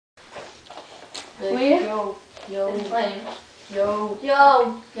Like, We? Yo. It's playing. Yo.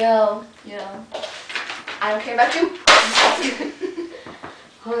 Yo. I don't care about you.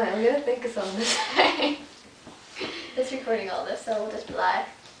 Hold on, I'm gonna think of something to say. It's recording all this, so we'll just be live.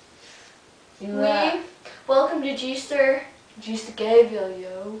 Yeah. Welcome to G-Stir. G-Stir Gayville,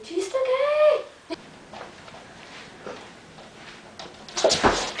 yo. G-Stir Gay.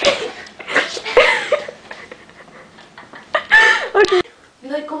 Okay. Be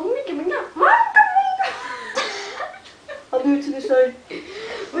like, come give me that. I'll do it to the side.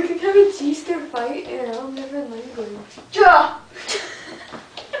 We could have a G-Stir fight in our own different language. Ja.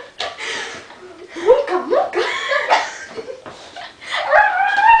 Monka.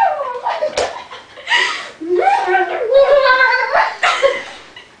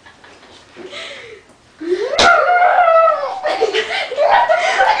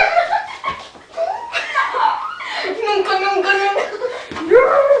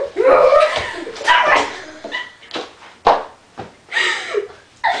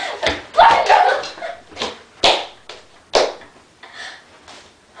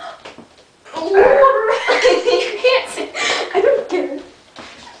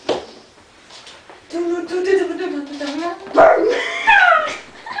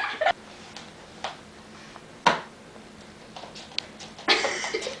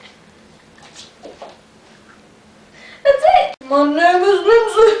 My name is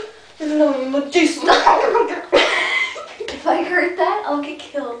Lindsay, and I'm a G-Star. If I heard that, I'll get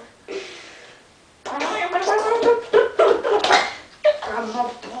killed.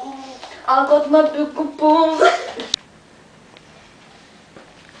 I got my big balls.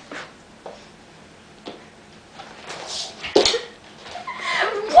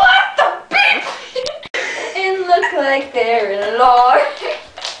 What the bitch? It look like they're in large.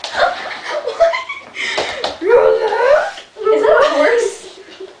 Is that a horse?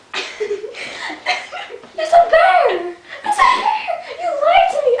 It's a bear! It's a bear! You lied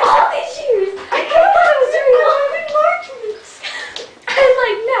to me all these years! I thought it was real. I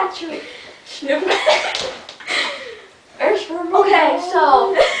like natural. Okay,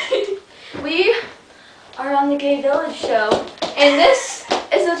 so we are on the Gay Village show, and this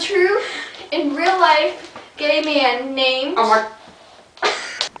is a true, in real life, gay man named.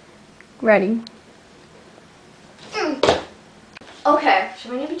 Ready. Okay.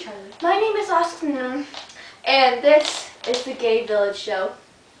 Should my name be Charlie? My name is Austin, and this is the Gay Village show.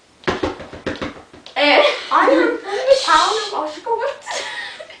 And I am from the town of Oshkosh.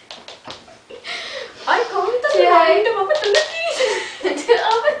 I come to the land of opportunities.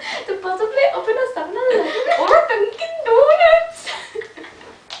 to possibly open a 7-Eleven Or Dunkin' Donuts.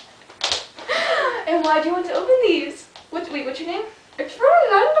 And why do you want to open these? What's your name? It's from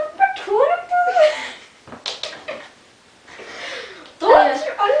the land of opportunities. Don't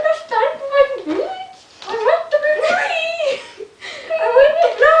you understand my needs? I want to be free. I want to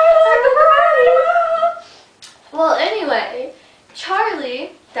fly like a bird. Well, anyway,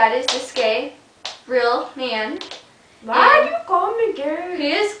 Charlie, that is this gay, real man. Why do you call me gay?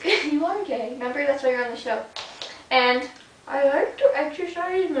 He is you are gay. Remember, that's why you're on the show. And I like to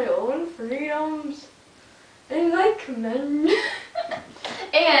exercise my own freedoms. And like men.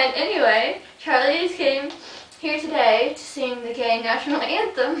 And anyway, Charlie came here today to sing the gay national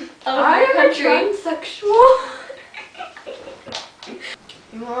anthem of I your am country. a transsexual.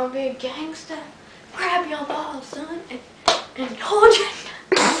 You wanna be a gangster? Grab your balls, son, and hold your.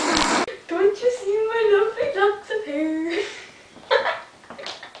 Don't you see my lovely locks of hair?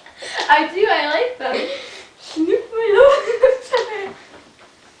 I do, I like them. Sniff my lovely locks of hair.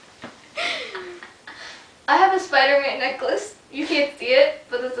 I have a Spider-Man necklace. You can't see it,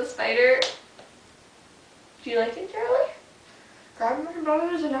 but it's a spider. Do you like it, Charlie? Grab my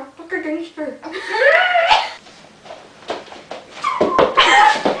brothers and act like a gangster.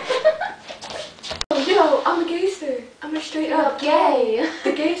 Yo, I'm a gayster. I'm a straight up gay.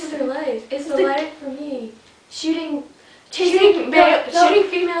 The gayster life. It's the The- life for me. Chasing Shooting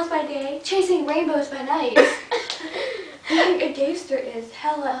females by day. chasing rainbows by night. Being a gayster is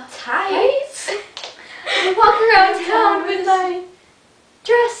hella tight. Tights? I walk around town with my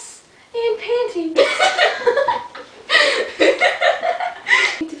dress and panties.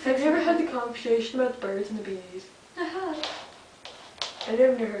 Have you ever had the conversation about the birds and the bees? I have. I've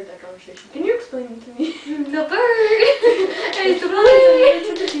never heard that conversation. Can you explain it to me? The bird. It's the birds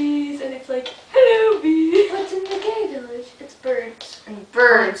and the bees, and it's like, hello, bee. What's in the gay village? It's birds. And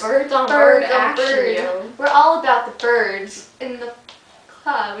birds. Birds on Bird bird on action, bird. yo. We're all about the birds in the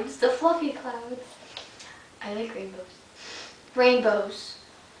clouds, the fluffy clouds. I like rainbows. Rainbows.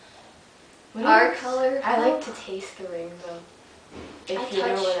 What Our is- color. I like to taste the rainbow. If I you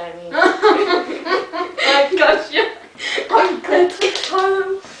know touch- what I mean. I gotcha. I'm good to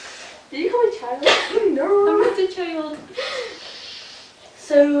child. Did you call me child? No. I'm not a child.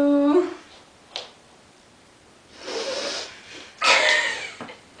 So.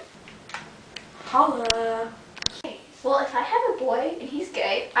 Holla. Well, if I have a boy and he's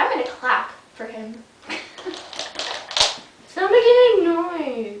gay, I'm gonna clap for him. Stop making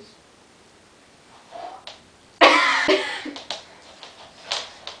noise.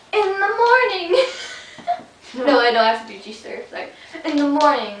 In the morning. No, I don't have to do G-stir. Like, in the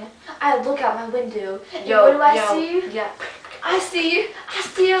morning, I look out my window. And what do I see? Yeah. I see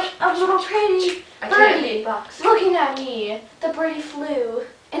a little pretty I can't birdie beatbox. looking at me. The birdie flew,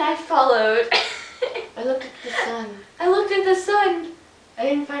 and I followed. I looked at the sun. I looked at the sun. I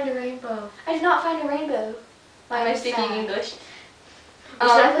didn't find a rainbow. I did not find a rainbow. Why am I I'm speaking sad. English?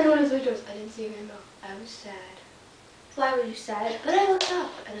 Exactly one of those videos. I didn't see a rainbow. I was sad. Why were you sad? But I looked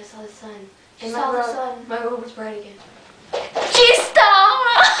up and I saw the sun. You And saw my the world, sun. My world was bright again. G-star!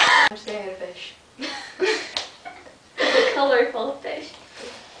 I'm staring at a fish. The colorful fish.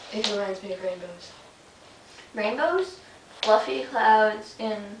 It reminds me of rainbows. Rainbows, fluffy clouds,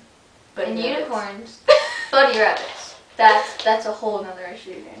 and unicorns. Bunny rabbits. That's a whole nother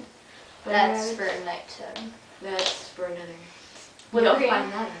issue. Then. That's for nighttime. That's for another. Whipped You'll cream.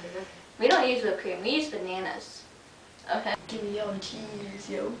 find that out another. We don't use whipped cream. We use bananas. Okay. Give me all the cheese,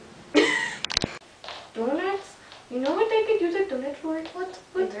 yo. Donuts? You know what they could use a donut for? What?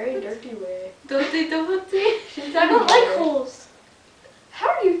 A very dirty way. Dirty. I don't like holes.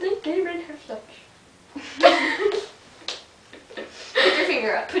 How do you think gay men have such? Put your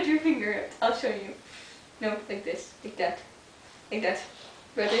finger up. Put your finger up. I'll show you. No, like this. Like that. Like that.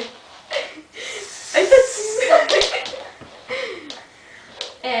 Ready?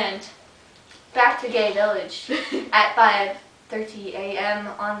 And back to Gay Village at 5:30 a.m.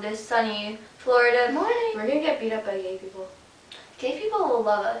 on this sunny Florida morning. We're gonna get beat up by gay people. Gay people will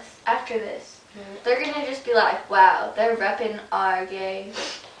love us after this. They're gonna just be like, wow, they're repping our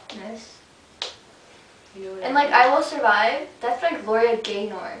gayness. You know what And like, I Will Survive, that's by Gloria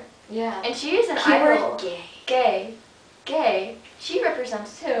Gaynor. Yeah. And she is an Keyword idol. gay. Gay. Gay. She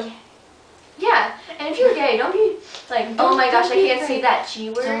represents too. Yeah. And if you're gay, don't be like, oh my gosh, I can't say that G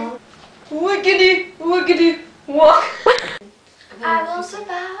word. Wiggity, wiggity, walk. I will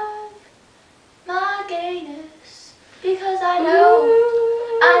survive my gayness because I know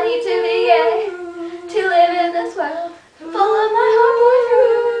I need to be gay to live in this world full of my hot boy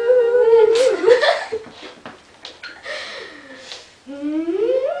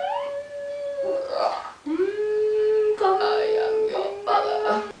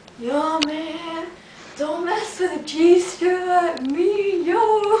Yo, man, don't mess with a G-star like me,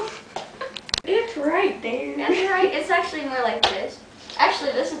 yo. It's right there. That's right. It's actually more like this.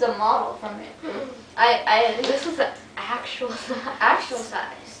 Actually, this is a model from it. This is the actual size. Actual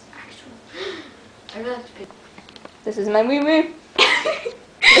size. Actual. I'm gonna have to pick. This is my moo moo.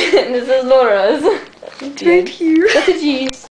 And this is Laura's. It's right here. That's a G.